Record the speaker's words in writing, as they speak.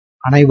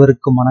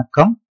அனைவருக்கும்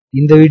வணக்கம்.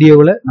 இந்த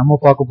வீடியோவில் நம்ம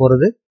பார்க்க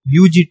போறது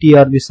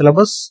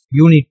ugtrbசிலபஸ்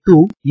யூனிட் 2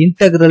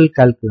 இன்டெகிரல்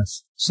கால்குலஸ்.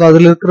 சோ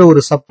அதுல இருக்கிற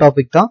ஒரு சப்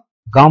டாபிக் தான்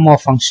காமா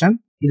ஃபங்க்ஷன்.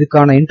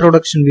 இதுக்கான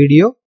இன்ட்ரோடக்ஷன்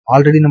வீடியோ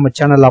ஆல்ரெடி நம்ம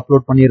சேனல்ல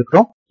அப்லோட்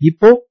பண்ணியிருக்கிறோம்.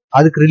 இப்போ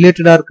அதுக்கு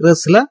ரிலேட்டடா இருக்கிற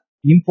சில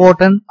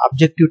இம்பார்ட்டன்ட்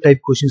அப்ஜெக்டிவ்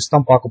டைப் கொஸ்டின்ஸ்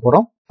தான் பார்க்க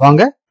போறோம்.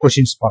 வாங்க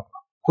கொஸ்டின்ஸ்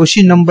பார்க்கலாம்.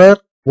 Question number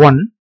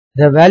 1,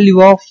 the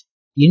value of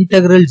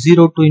integral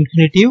 0 to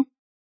infinity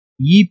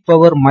e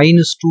power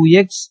minus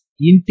 2x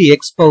into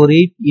x power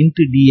 8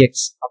 into dx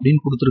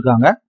அப்படின்னு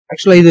கொடுத்திருக்காங்க.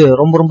 ஆக்சுவலா இது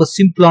ரொம்ப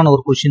சிம்பிளான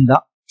ஒரு கொஸ்டின்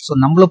தான். சோ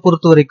நம்மளை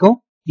பொறுத்த வரைக்கும்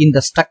இந்த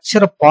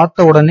ஸ்ட்ரக்சரை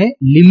பார்த்த உடனே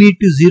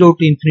லிமிட் 0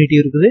 to infinity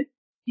இருக்குது,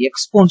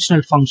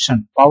 எக்ஸ்போனன்ஷியல்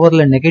ஃபங்க்ஷன்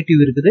பவர்ல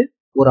நெகட்டிவ் இருக்குது,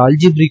 ஒரு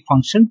அல்ஜிப்ரிக்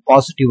ஃபங்க்ஷன்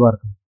பாசிட்டிவா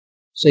இருக்குது.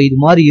 சோ இது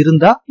மாதிரி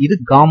இருந்தா இது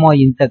காமா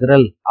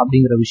இன்டெகிரல்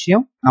அப்படிங்கிற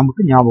விஷயம்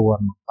நமக்கு ஞாபகம்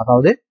வரணும்.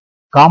 அதாவது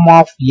gamma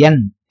of n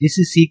this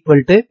is equal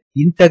to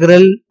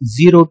integral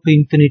 0 to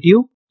infinity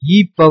e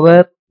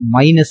power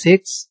minus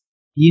x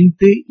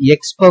into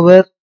x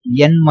power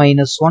n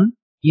minus 1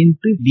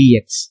 into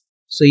dx.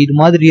 so இது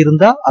மாதிரி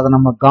இருந்தா அதை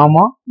நம்ம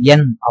gamma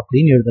n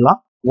அப்படின்னு எழுதலாம்.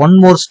 one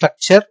more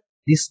structure,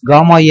 this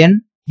gamma n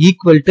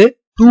equal to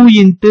 2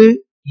 into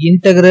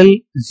integral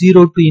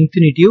 0 to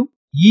infinity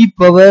e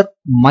power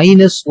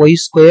minus y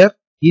square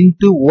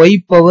into y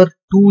power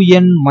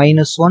 2n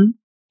minus 1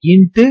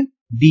 into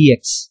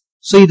dx.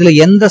 so இதுல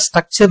எந்த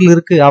ஸ்ட்ரக்சர்ல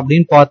இருக்கு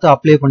அப்படின்னு பார்த்து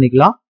அப்ளை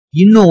பண்ணிக்கலாம்.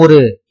 இன்னும் ஒரு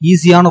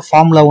ஈஸியான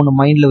ஃபார்முலா ஒன்னு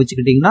மைண்ட்ல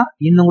வச்சுக்கிட்டீங்கன்னா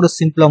இன்னும் கூட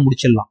சிம்பிளா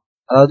முடிச்சிடலாம்.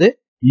 அதாவது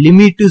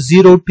லிமிட்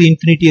 0 to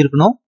infinity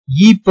இருக்கணும்,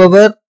 e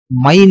பவர்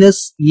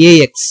மைனஸ்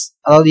ax,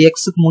 அதாவது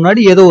எக்ஸுக்கு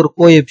முன்னாடி ஏதோ ஒரு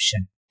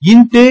coefficient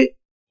into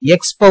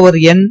x power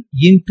n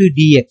into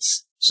dx.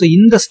 So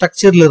இந்த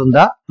ஸ்ட்ரக்சர்ல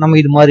இருந்தா நம்ம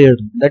இது மாதிரி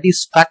எழுதணும். That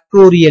is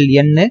factorial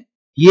n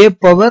a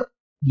power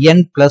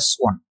n plus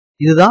 1.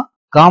 இதுதான்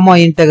காமா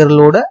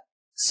இன்டெகிரலோட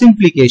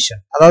சிம்பிளிகேஷன்.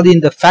 அதாவது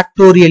இந்த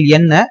ஃபேக்டோரியல்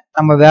n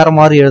நம்ம வேற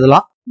மாதிரி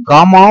எழுதலாம்.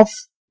 Gamma of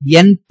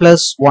n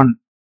plus 1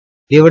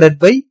 divided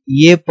by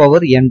a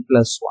power n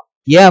plus 1.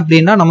 ஏன்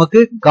அப்படின்னா நமக்கு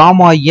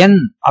காமா n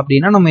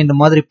அப்படின்னா நம்ம இந்த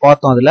மாதிரி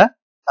பார்த்தோம். அதுல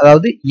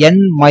அதாவது n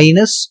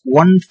மைனஸ்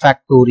 1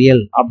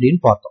 ஃபேக்டோரியல் அப்படின்னு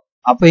பார்த்தோம்.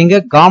 அப்ப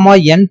இங்க காமா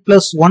n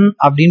பிளஸ் 1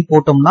 அப்படின்னு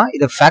போட்டோம்னா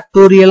இதை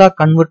ஃபேக்டோரியலா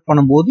கன்வெர்ட்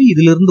பண்ணும்போது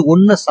இதுல இருந்து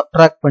 1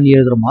 சப்ட்ராக்ட் பண்ணி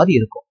எழுதுற மாதிரி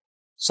இருக்கும்.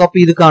 சோ அப்ப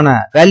இதுக்கான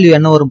வேல்யூ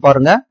என்ன வரும்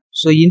பாருங்க.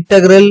 So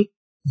integral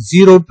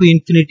 0 to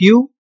infinity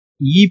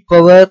e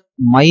power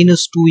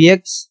minus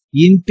 2x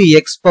into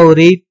x power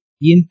 8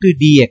 into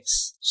dx.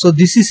 so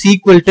this is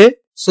equal to,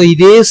 so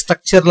இதே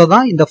ஸ்ட்ரக்சர்ல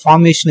தான் இந்த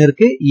ஃபார்மேஷன்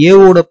இருக்கு. a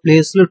ஓட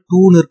பிளேஸ்ல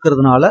 2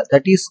 இருக்கிறதுனால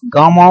that is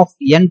gamma of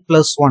n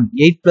plus 1,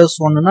 8 plus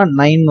 1 னா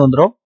 9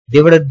 வந்துரும்,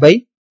 divided by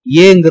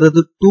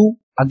aங்கிறது 2,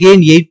 again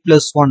 8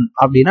 plus 1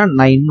 அப்படின்னா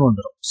 9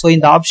 வந்துரும். so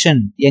இந்த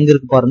ஆப்ஷன் எங்க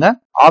இருக்கு பாருங்க,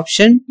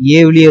 ஆப்ஷன்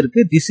a விலே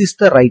இருக்கு. this is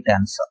the right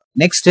answer.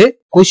 next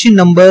question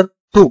number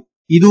 2,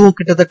 இதுவும்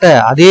கிட்டத்தட்ட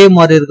அதே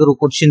மாதிரி இருக்கிற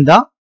கொஸ்டின்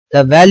தான்.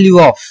 the value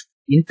of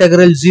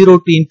integral 0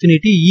 to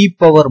infinity e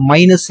power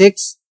minus x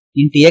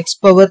into x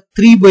power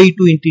 3 by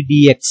 2 into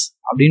dx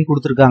அப்படின்னு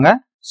கொடுத்திருக்காங்க.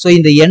 சோ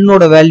இந்த n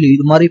ஓட வேல்யூ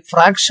இது மாதிரி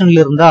ஃபிராக்ஷன்ல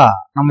இருந்தா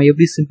நம்ம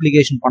எப்படி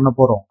சிம்பிளிகேஷன் பண்ண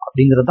போறோம்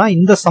அப்படிங்கறதா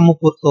இந்த சம்ம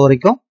பொறுத்த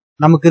வரைக்கும்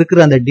நமக்கு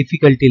இருக்கிற அந்த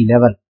டிஃபிகல்ட்டி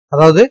லெவல்.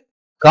 அதாவது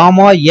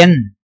gamma n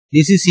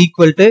this is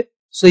equal to,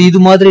 so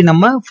இது மாதிரி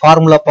நம்ம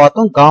ஃபார்முலா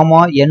பார்த்தோம்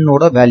காமா n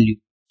ஓட வேல்யூ.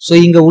 சோ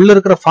இங்க உள்ள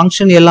இருக்கிற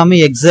ஃபங்க்ஷன் எல்லாமே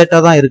எக்ஸாக்ட்டா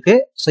தான் இருக்கு.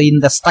 சோ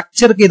இந்த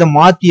ஸ்ட்ரக்சருக்கு இதை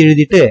மாத்தி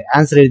எழுதிட்டு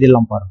ஆன்சர்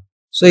எழுதிடலாம் பாருங்க.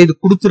 சோ இது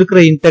கொடுத்திருக்கிற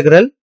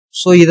இன்டெகிரல்.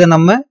 சோ இத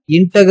நம்ம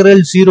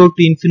integral 0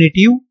 to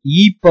infinity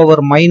e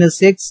power minus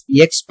X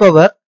X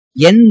power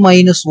n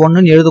minus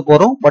 1 எழுத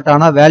போறோம். பட்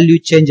ஆனா வேல்யூ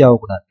சேஞ்ச்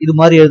ஆகக்கூடாது. இது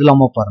மாதிரி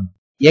எழுதலாமா பாருங்க.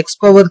 x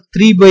power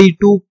 3 by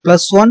 2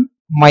 plus 1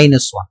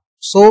 minus 1,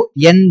 so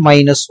n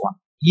minus 1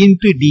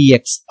 into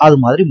dx அது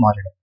மாதிரி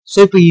மாறிடும். சோ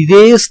இப்ப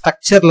இதே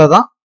ஸ்ட்ரக்சர்ல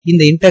தான்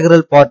இந்த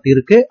இன்டெகிரல் பார்ட்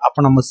இருக்கு.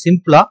 அப்ப நம்ம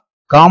சிம்பிளா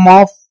காமா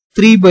ஆஃப்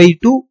 3 by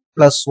 2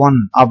 பிளஸ் 1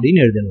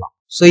 அப்படின்னு எழுதிடலாம்.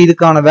 சோ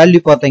இதுக்கான வேல்யூ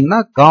பாத்தீங்கன்னா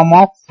காமா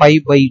 5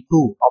 by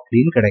 2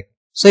 அப்படின்னு கிடைக்கும்.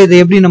 சோ இதை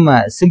எப்படி நம்ம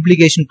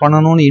சிம்பிளிகேஷன்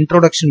பண்ணணும்னு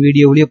இன்ட்ரோடக்ஷன்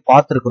வீடியோவிலேயே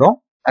பார்த்திருக்கிறோம்.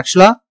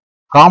 ஆக்சுவலா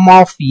காமா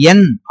ஆஃப்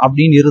n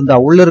அப்படின்னு இருந்தா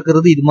உள்ள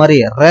இருக்கிறது இது மாதிரி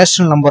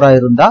ரேஷனல் நம்பரா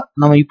இருந்தா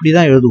நம்ம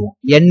இப்படிதான் எழுதுவோம்,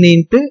 n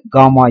இன்ட்டு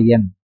காமா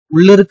n.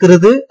 உள்ள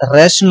இருக்கிறது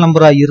ரேஷனல்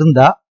நம்பரா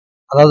இருந்தா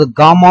அதாவது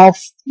காமா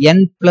ஆஃப்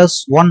n பிளஸ்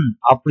 1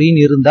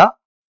 அப்படின்னு இருந்தா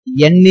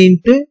n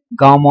இன்ட்டு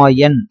காமா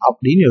n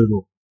அப்படின்னு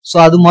எழுதுவோம். சோ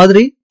அது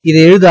மாதிரி இதை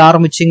எழுத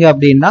ஆரம்பிச்சீங்க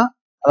அப்படின்னா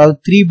அதாவது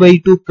 3 by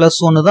 2 பிளஸ்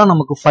 1 தான்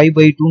நமக்கு 5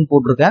 by 2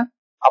 போட்டிருக்கேன்.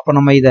 அப்ப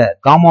நம்ம இத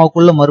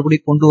காமாவுக்குள்ள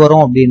மறுபடியும் கொண்டு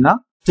வரோம் அப்படின்னா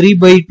 3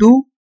 by 2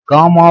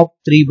 காமா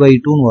 3 by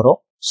 2 வரும்.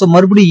 சோ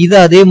மறுபடியும் இதை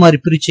அதே மாதிரி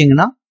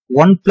பிரிச்சீங்கன்னா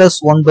 1 plus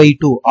 1 by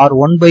 2 R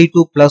 1 by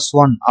 2 plus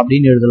 1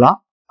 அப்படின்னு எழுதலாம்.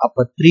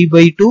 அப்ப 3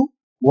 by 2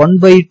 1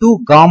 by 2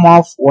 காமா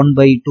 1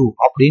 by 2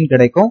 அப்படின்னு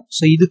கிடைக்கும்.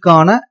 சோ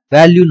இதுக்கான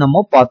வேல்யூ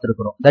நம்ம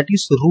பார்த்திருக்கிறோம். That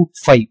is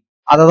 √5.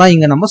 அதை தான்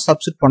இங்க நம்ம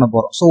சப்ஸ்டிட் பண்ண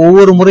போறோம். சோ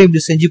ஒவ்வொரு முறை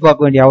இப்படி செஞ்சு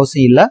பார்க்க வேண்டிய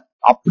அவசியம் இல்ல,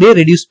 அப்படியே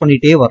ரெடியூஸ்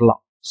பண்ணிட்டே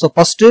வரலாம். சோ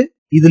ஃபர்ஸ்ட்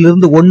இதுல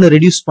இருந்து 1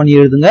 ரெடியூஸ் பண்ணி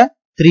எழுதுங்க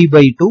 3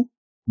 by 2,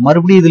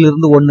 மறுபடியும் இதுல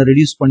இருந்து 1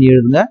 ரெடியூஸ் பண்ணி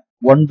எழுதுங்க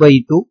 1 by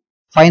 2,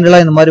 ஃபைனலா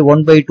இந்த மாதிரி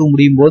 1 by 2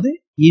 முடியும் போது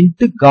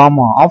இன்டு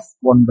காமா ஆஃப்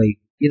 1 by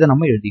 2 இதை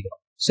நம்ம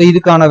எழுதிக்கிறோம். சோ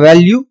இதுக்கான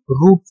வேல்யூ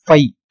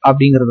 √5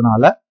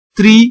 அப்படிங்கிறதுனால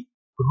 3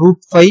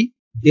 ரூட் 5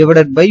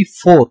 டிவைடட் பை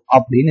 4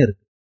 அப்படின்னு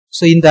இருக்கு.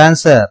 சோ இந்த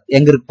ஆன்சர்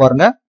எங்க இருக்கு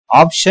பாருங்க,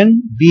 ஆப்ஷன்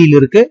பி ல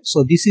இருக்கு. So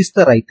this is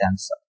the right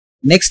answer.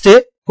 Next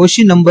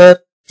question number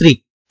 3.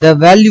 The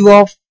value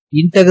of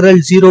integral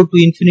 0 to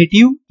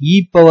infinity e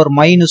power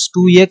minus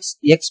 2x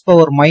x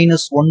power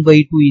minus 1 by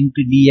 2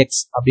 into dx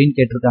அப்படின்னு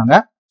கேட்டிருக்காங்க.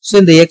 சோ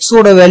இந்த x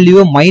ஓட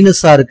வேல்யூ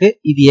மைனஸா இருக்கு.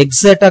 இது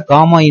எக்ஸாக்ட்டா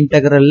காமா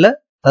இன்டெகிரல்ல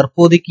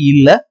தற்போதைக்கு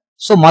இல்ல.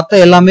 சோ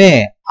மத்த எல்லாமே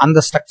அந்த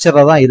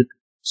ஸ்ட்ரக்சர்ல தான் இருக்கு.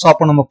 சோ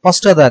அப்ப நம்ம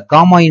ஃபர்ஸ்ட் அத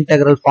காமா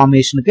இன்டெகிரல்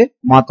ஃபார்மேஷனுக்கு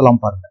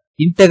மாத்தலாம் பாருங்க.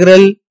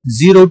 Integral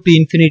 0 to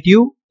infinity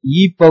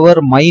e power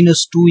minus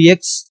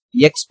 2x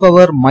x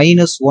power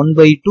minus 1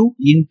 by 2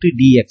 into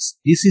dx.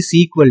 This is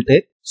equal to,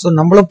 so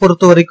நம்மள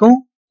பொறுத்த வரைக்கும்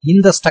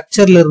இந்த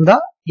ஸ்ட்ரக்சர்ல இருந்தா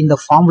இந்த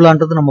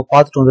ஃபார்முலான்றது நம்ம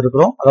பார்த்துட்டு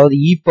வந்திருக்கிறோம். அதாவது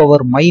e power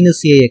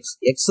minus ax,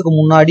 x க்கு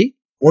முன்னாடி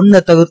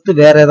 1 தவிர்த்து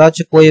வேற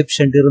ஏதாச்சும்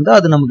கோஎஃபிஷியன்ட் இருந்தா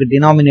அது நமக்கு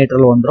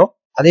டினாமினேட்டர்ல வந்துரும்.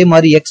 அதே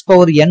மாதிரி x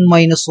power n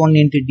minus 1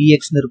 into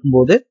dx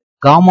இருக்கும்போது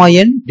gamma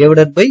n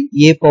divided by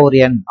a power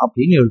n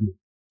அப்படின்னு எழுதுவோம்.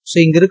 சோ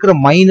இங்க இருக்கிற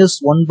minus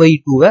 1 by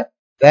 2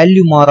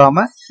 வேல்யூ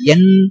மாறாம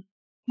n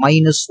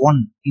minus 1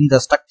 இந்த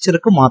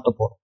ஸ்ட்ரக்சருக்கு மாத்த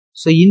போறோம்.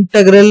 So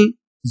integral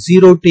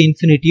 0 to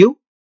infinity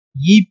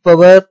e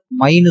power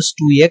minus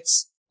 2x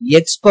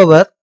x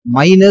power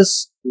minus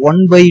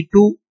 1 by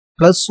 2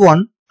 plus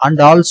 1 and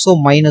also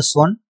minus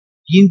 1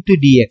 into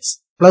dx.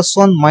 plus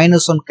 1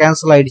 minus 1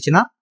 cancel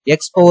ஆயிடுச்சுன்னா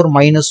x power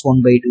minus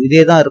 1 by 2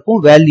 இதே தான் இருக்கும்,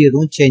 வேல்யூ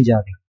எதுவும் change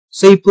ஆகல.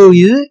 சோ இப்போ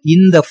இது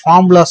இந்த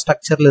ஃபார்முலா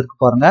ஸ்ட்ரக்சர்ல இருக்கு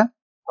பாருங்க.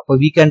 அப்ப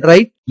we can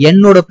write n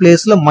ஓட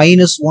பிளேஸ்ல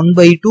minus 1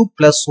 by 2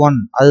 plus 1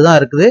 அதுதான்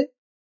இருக்குது.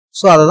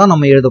 சோ அதை தான்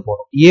நம்ம எழுத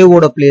போறோம். a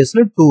ஓட பிளேஸ்ல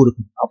 2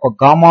 இருக்கு. அப்ப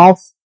gamma of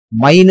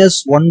minus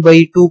 1 by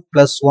 2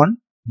 plus 1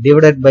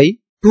 divided by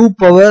 2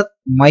 power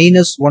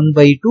minus 1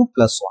 by 2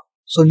 plus 1.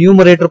 So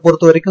numerator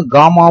பொறுத்த வரைக்கும்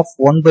gamma of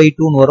 1 by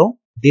 2 னு வரும்.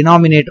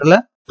 டினாமினேட்டர்ல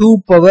 2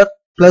 power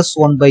plus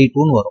 1 by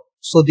 2 னு வரும்.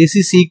 So this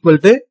is equal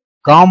to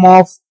gamma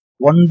of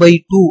 1 by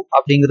 2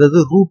 அப்படிங்கிறது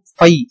root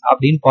 5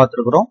 அப்படின்னு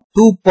பார்த்திருக்கிறோம்.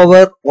 2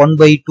 power 1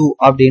 by 2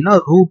 அப்படின்னா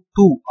root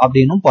 2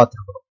 அப்படின்னு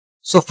பார்த்திருக்கிறோம்.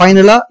 சோ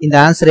ஃபைனலா இந்த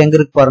ஆன்சர் எங்க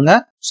இருக்கு பாருங்க.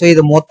 சோ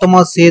இத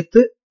மொத்தமா சேர்த்து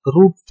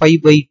root 5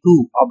 by 2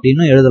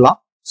 அப்படின்னு எழுதலாம்.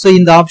 சோ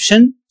இந்த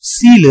ஆப்ஷன்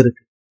சி ல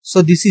இருக்கு. So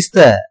this is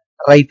the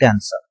right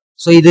answer.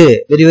 So இது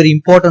வெரி வெரி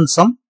இம்பார்ட்டன்ட்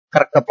சம்,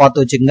 கரெக்டா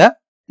பார்த்து வச்சுக்கோங்க.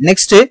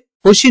 Next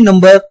question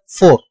number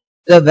 4.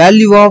 The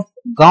value of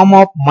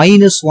gamma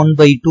minus 1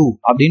 by 2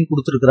 அப்படின்னு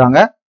கொடுத்திருக்காங்க.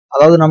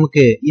 அதாவது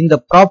நமக்கு இந்த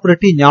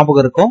ப்ராப்பர்ட்டி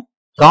ஞாபகம் இருக்கும்.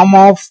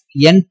 gamma of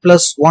n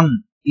plus 1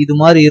 இது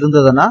மாதிரி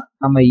இருந்ததுன்னா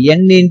நம்ம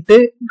n into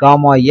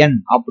gamma n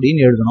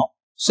அப்படின்னு எழுதணும்.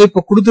 சோ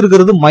இப்ப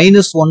கொடுத்திருக்கிறது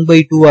minus 1 by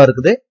 2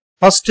 இருக்குது.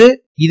 ஃபர்ஸ்ட்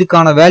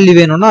இதுக்கான வேல்யூ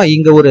வேணும்னா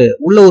இங்க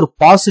உள்ள ஒரு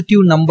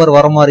பாசிட்டிவ் நம்பர்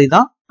வர மாதிரி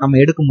தான் நம்ம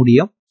எடுக்க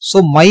முடியும். சோ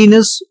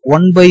மைனஸ்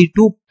 1 by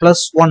 2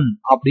 பிளஸ் 1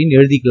 அப்படின்னு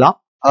எழுதிக்கலாம்.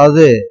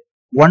 அதாவது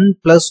 1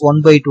 பிளஸ்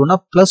 1 by 2னா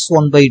பிளஸ்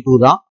 1 by 2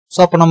 தான். சோ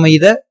அப்ப நம்ம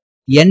இத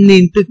n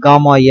into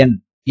gamma n,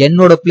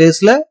 என்னோட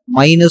பிளேஸ்ல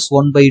minus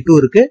 1 by 2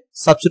 இருக்கு,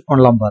 சப்ஸ்டிட்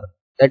பண்ணலாம் பாருங்க.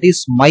 That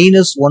is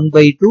minus 1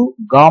 by 2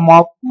 gamma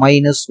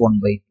minus 1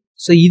 by 2.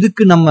 So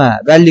இதுக்கு நம்ம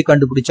வேல்யூ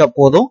கண்டுபிடிச்சா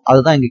போதும்,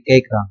 அதுதான் இங்க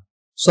கேக்குறாங்க.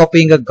 சோ அப்ப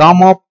இங்க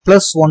gamma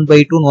plus 1 by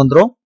 2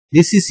 வந்துரும்.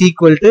 This is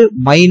equal to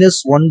minus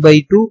 1 by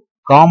 2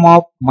 gamma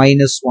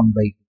minus 1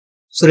 by 2.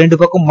 So ரெண்டு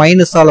பக்கம்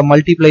மைனஸ் ஆல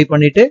மல்டிப்ளை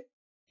பண்ணிட்டு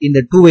இந்த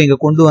 2 இங்க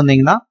கொண்டு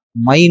வந்தீங்கன்னா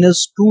minus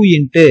 2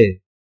 into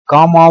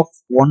gamma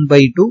 1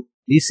 by 2.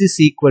 This is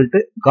equal to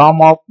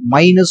gamma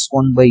minus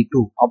 1 by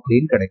 2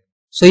 அப்படின்னு கிடைக்கும்.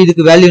 சோ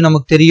இதுக்கு வேல்யூ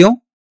நமக்கு தெரியும்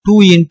 2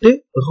 into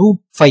root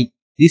 5.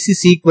 This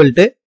is equal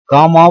to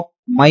gamma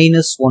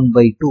minus 1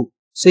 by 2.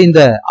 So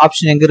இந்த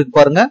ஆப்ஷன் எங்க இருக்கு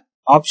பாருங்க,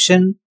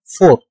 option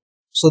 4.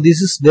 So this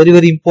is very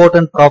very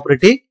important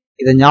property.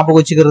 இதை ஞாபகம்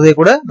வச்சுக்கிறதே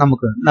கூட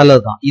நமக்கு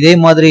நல்லதுதான். இதே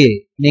மாதிரி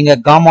நீங்க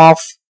gamma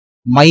of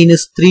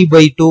minus 3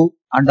 by 2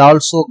 and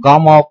also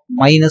gamma of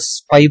minus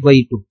 5 by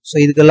 2. So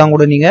இதுக்கெல்லாம்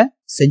கூட நீங்க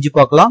செஞ்சு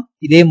பார்க்கலாம்.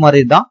 இதே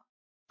மாதிரி தான்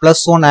plus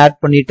 1 ஆட்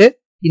பண்ணிட்டு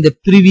இந்த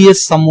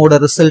ப்ரீவியஸ் சம்மோட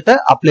ரிசல்ட்டை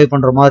அப்ளை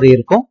பண்ற மாதிரி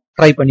இருக்கும்.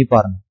 ட்ரை பண்ணி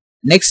பாருங்க.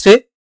 Next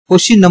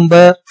question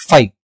number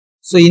 5.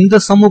 So இந்த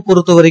சம்ம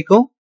பொறுத்த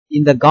வரைக்கும்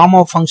இந்த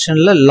gamma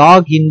ஃபங்க்ஷன்ல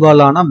log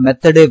இன்வால்வ் ஆன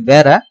மெத்தடே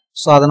வேற.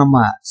 சோ அதை நம்ம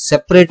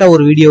செப்பரேட்டா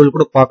ஒரு வீடியோவில்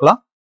கூட பார்க்கலாம்.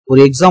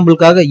 ஒரு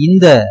எக்ஸாம்பிளுக்காக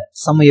இந்த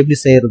சம் எப்படி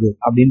செய்யறது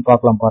அப்படின்னு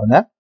பார்க்கலாம் பாருங்க.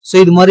 சோ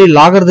இது மாதிரி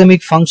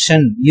லாகர்தமிக்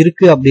ஃபங்க்ஷன்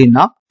இருக்கு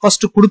அப்படின்னா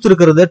ஃபர்ஸ்ட்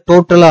கொடுத்திருக்கிறது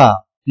டோட்டலா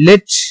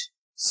let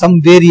some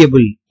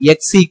variable x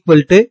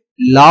equal to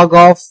log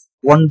of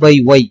 1 by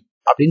y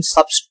அப்படின்னு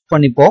சப்ஸ்டிட்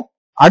பண்ணிப்போம்.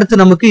 அடுத்து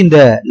நமக்கு இந்த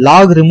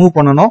லாக் ரிமூவ்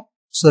பண்ணணும்.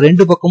 சோ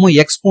ரெண்டு பக்கமும்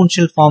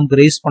எக்ஸ்போனன்ஷியல் ஃபார்முக்கு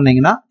ரைஸ்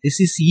பண்ணீங்கன்னா this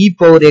is e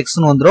power x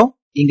னு வந்துரும்.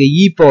 இங்க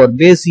e பவர்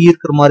பேஸ் e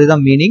இருக்கிற மாதிரி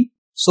தான் மீனிங்.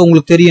 சோ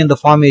உங்களுக்கு தெரியும் இந்த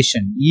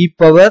formation e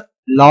power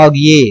log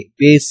a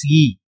base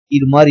e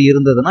இது மாதிரி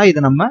இருந்ததுன்னா இது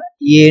நம்ம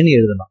a ன்னு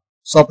எழுதலாம்.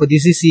 சோ அப்ப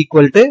this is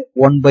equal to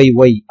 1 by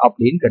y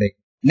அப்படின்னு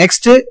கிடைக்கும்.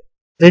 நெக்ஸ்ட்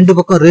ரெண்டு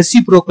பக்கம்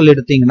ரெசிப்ரோக்கல்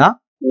எடுத்தீங்கன்னா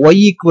y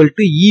equal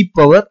to e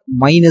power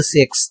minus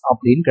x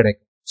அப்படின்னு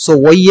கிடைக்கும். சோ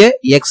y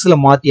x ல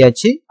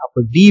மாத்தியாச்சு.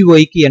 அப்ப dy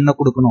க்கு என்ன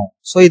கொடுக்கணும்?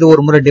 சோ இது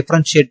ஒரு முறை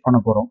டிஃபரன்ஷியேட் பண்ண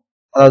போறோம்.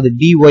 அதாவது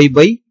dy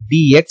by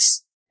dx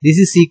this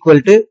is equal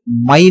to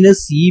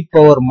minus e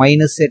power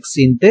minus x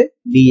into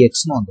dx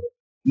னு வந்துரும்.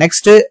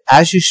 Next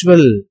as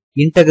usual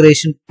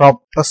integration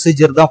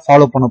procedure தான்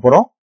ஃபாலோ பண்ண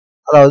போறோம்.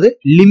 அதாவது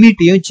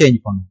லிமிட்டையும் சேஞ்ச்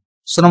பண்ணும்.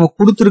 சோ நமக்கு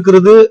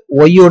கொடுத்திருக்கிறது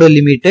y ஓட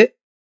லிமிட்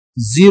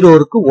 0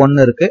 இருக்கு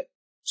 1 இருக்கு.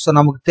 சோ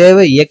நமக்கு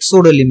தேவை x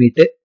ஓட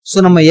லிமிட். சோ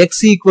நம்ம x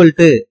ஈக்குவல்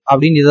டு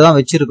அப்படின்னு இததான்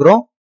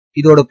வச்சிருக்கிறோம்.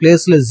 இதோட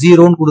பிளேஸ்ல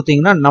 0ன்னு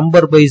கொடுத்தீங்கன்னா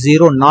நம்பர் பை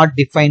 0 நாட்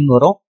டிஃபைன்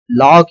வரும்.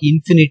 log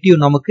இன்ஃபினிட்டிவ்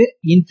நமக்கு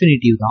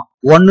இன்ஃபினிட்டிவ் தான்.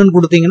 1ன்னு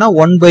கொடுத்தீங்கன்னா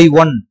 1 by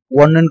 1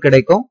 1ன்னு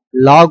கிடைக்கும்.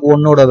 log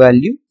 1 ஓட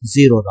வேல்யூ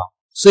 0 தான்.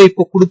 சோ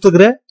இப்போ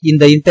கொடுத்துக்கிற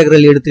இந்த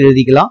இன்டெகிரல் எடுத்து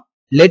எழுதிக்கலாம்.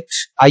 let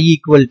I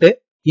equal to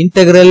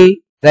integral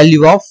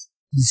value of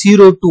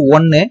 0 to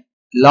 1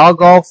 log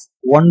of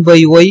 1 by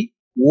y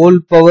whole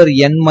power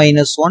n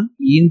minus 1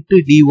 into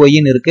dy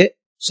ன்னு இருக்கு.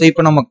 சோ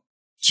இப்போ நம்ம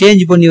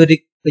சேஞ்ச் பண்ணி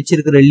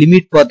வச்சிருக்கிற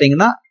லிமிட்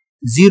பாத்தீங்கன்னா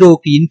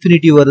 0க்கு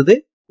இன்ஃபினிட்டி வருது,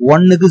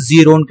 1க்கு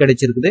 0ன்னு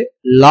கிடைச்சிருக்குது.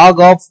 log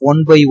of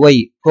 1 by y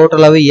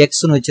டோட்டலாவே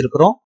x ன்னு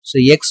வச்சிருக்கிறோம். So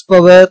x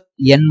power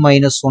n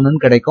minus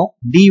 1ன்னு கிடைக்கும்.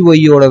 dy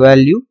ஓட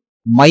value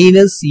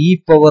minus e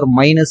power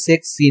minus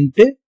x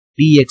into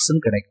dx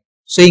ன்னு கிடைக்கும்.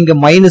 சோ இங்க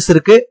மைனஸ்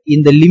இருக்கு.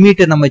 இந்த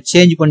லிமிட்டை நம்ம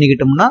சேஞ்ச்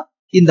பண்ணிக்கிட்டோம்னா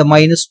இந்த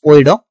மைனஸ்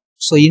போயிடும்.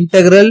 So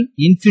integral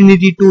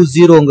infinity to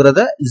 0ங்கறத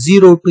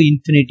 0 to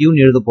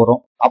இன்ஃபினிட்டிவ்னு எழுத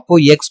போறோம். அப்போ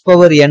x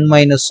power n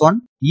minus 1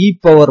 e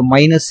power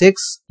minus x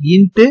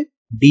into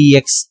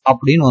dx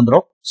அப்படின்னு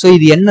வந்துரும். சோ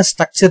இது என்ன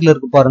ஸ்ட்ரக்சர்ல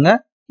இருக்கு பாருங்க,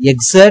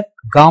 எக்ஸாக்ட்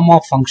காமா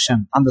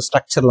ஃபங்க்ஷன் அந்த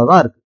ஸ்ட்ரக்சர்ல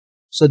தான் இருக்கு.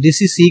 So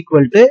this is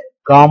equal to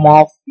gamma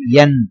of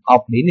n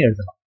அப்படின்னு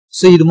எழுதலாம்.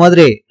 சோ இது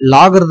மாதிரி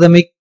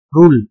லாகர்தமிக்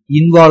ரூல்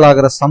இன்வால்வ்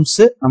ஆகிற சம்ஸ்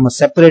நம்ம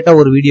செப்பரேட்டா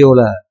ஒரு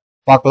வீடியோல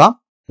பார்க்கலாம்.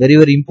 வெரி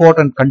வெரி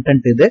இம்பார்ட்டன்ட்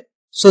கண்டென்ட் இது.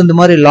 சோ இந்த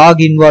மாதிரி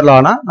லாக் இன்வால்வ்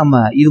ஆனா நம்ம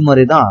இது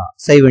மாதிரி தான்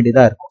செய்ய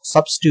வேண்டியதா இருக்கும்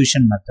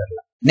சப்ஸ்டிடியூஷன் மெத்தட்ல.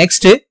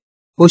 Next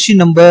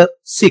question number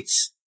 6.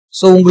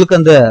 சோ உங்களுக்கு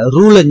அந்த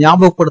ரூலை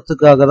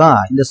ஞாபகப்படுத்துக்காக தான்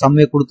இந்த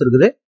சம்மையை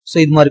கொடுத்துருக்குது. சோ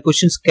இது மாதிரி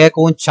கொஸ்டின்ஸ்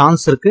கேட்கவும்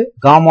சான்ஸ் இருக்கு.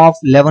 காமா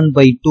ஆஃப்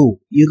 11/2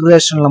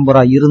 இர்ரேஷனல்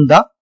நம்பரா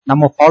இருந்தா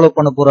நம்ம ஃபாலோ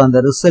பண்ண போற அந்த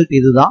ரிசல்ட்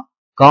இதுதான்.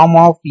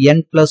 காமா ஆஃப்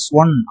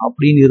n+1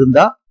 அப்படின்னு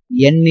இருந்தா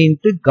n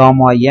இன்ட்டு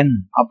காமா n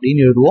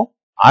அப்படின்னு எழுதுவோம்.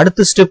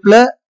 அடுத்த ஸ்டெப்ல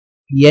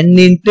n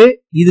இன்ட்டு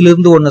இதுல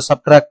இருந்து ஒன்னு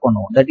சப்ட்ராக்ட்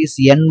பண்ணுவோம். That is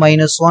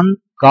n-1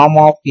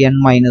 gamma of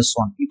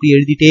n-1 இப்படி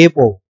எழுதிட்டே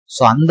போவோம்.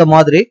 சோ அந்த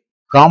மாதிரி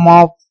காமா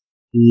ஆஃப்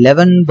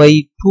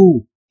 11/2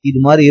 இது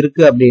மாதிரி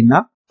இருக்கு அப்படின்னா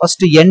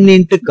first n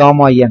into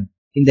gamma n,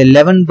 இந்த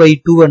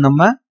 11/2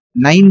 நம்ம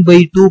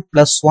 9/2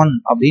 + 1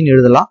 அப்படின்னு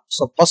எழுதலாம்.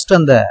 சோ ஃபர்ஸ்ட்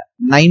அந்த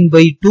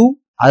 9/2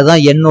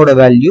 அதுதான் n ஓட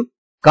வேல்யூ.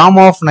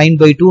 காமா ஆஃப்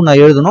 9/2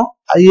 நான் எழுதணும்.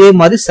 அதே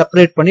மாதிரி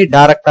செப்பரேட் பண்ணி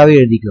டைரக்டாவே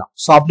எழுதிக்கலாம்.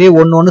 சோ அப்படியே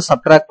ஒன்னு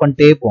சப்ட்ராக்ட்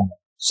பண்ணிட்டே போங்க.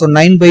 சோ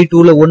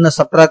 9/2ல 1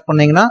 சப்ட்ராக்ட்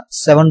பண்ணீங்கன்னா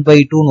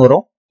 7/2ன்னு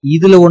வரும்.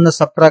 இதுல 1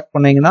 சப்ட்ராக்ட்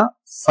பண்ணீங்கன்னா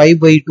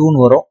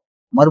 5/2ன்னு வரும்.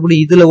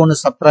 மறுபடியும் இதுல 1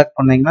 சப்ட்ராக்ட்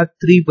பண்ணீங்கன்னா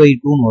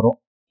 3/2ன்னு வரும்.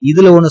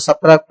 இதுல 1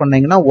 சப்ட்ராக்ட்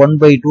பண்ணீங்கன்னா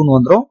 1/2ன்னு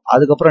வந்துரும்.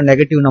 அதுக்கப்புறம்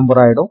நெகட்டிவ் நம்பர்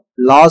ஆயிடும்.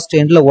 லாஸ்ட்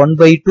எண்ட்ல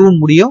 1/2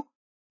 முடியும்.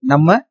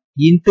 நம்ம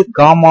இன்ட்டு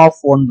காமா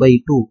ஆஃப்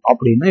 1/2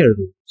 அப்படின்னு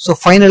எழுதுவோம். சோ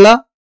ஃபைனலா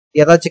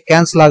ஏதாச்சும்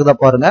கேன்சல் ஆகுதா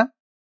பாருங்க.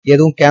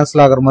 எதுவும்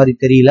கேன்சல் ஆகுற மாதிரி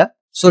தெரியல.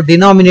 சோ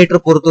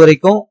டினாமினேட்டர் பொறுத்த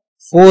வரைக்கும்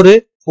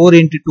 4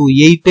 into 2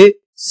 8,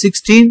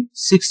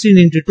 16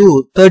 into 2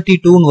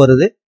 32ன்னு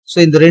வருது. சோ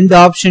இந்த ரெண்டு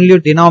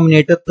ஆப்ஷன்லயும்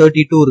டினாமினேட்டர்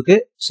 32 இருக்கு.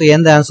 சோ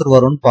எந்த ஆன்சர்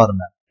வரும்னு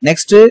பாருங்க.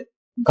 நெக்ஸ்ட்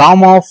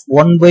காமா ஆஃப்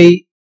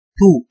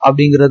 1/2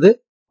 அப்படிங்கிறது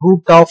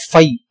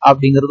 √5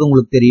 அப்படிங்கிறது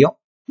உங்களுக்கு தெரியும்.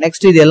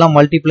 நெக்ஸ்ட் இது எல்லாம்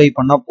மல்டிப்ளை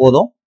பண்ணா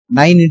போதும்.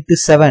 9 into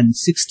 7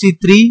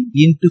 63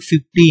 into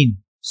 15,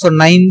 சோ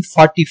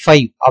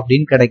 945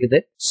 அப்படின்னு கிடைக்குது.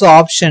 So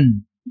option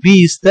B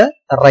is the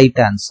right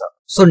answer.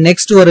 So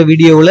next வர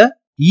வீடியோல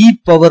e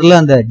பவர்ல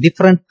அந்த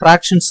டிஃபரண்ட்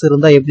ஃபிராக்ஷன்ஸ்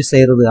இருந்தா எப்படி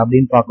செய்யறது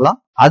அப்படின்னு பார்க்கலாம்.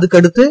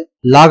 அதுக்கடுத்து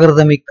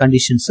லாகர்தமிக்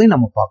கண்டிஷன்ஸ்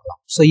நம்ம பார்க்கலாம்.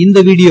 சோ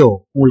இந்த வீடியோ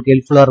உங்களுக்கு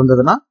ஹெல்ப்ஃபுல்லா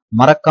இருந்ததுன்னா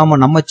மறக்காம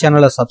நம்ம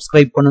சேனலை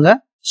சப்ஸ்கிரைப் பண்ணுங்க,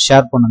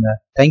 ஷேர் பண்ணுங்க.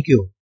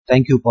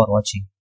 தேங்க்யூ ஃபார் வாட்சிங்.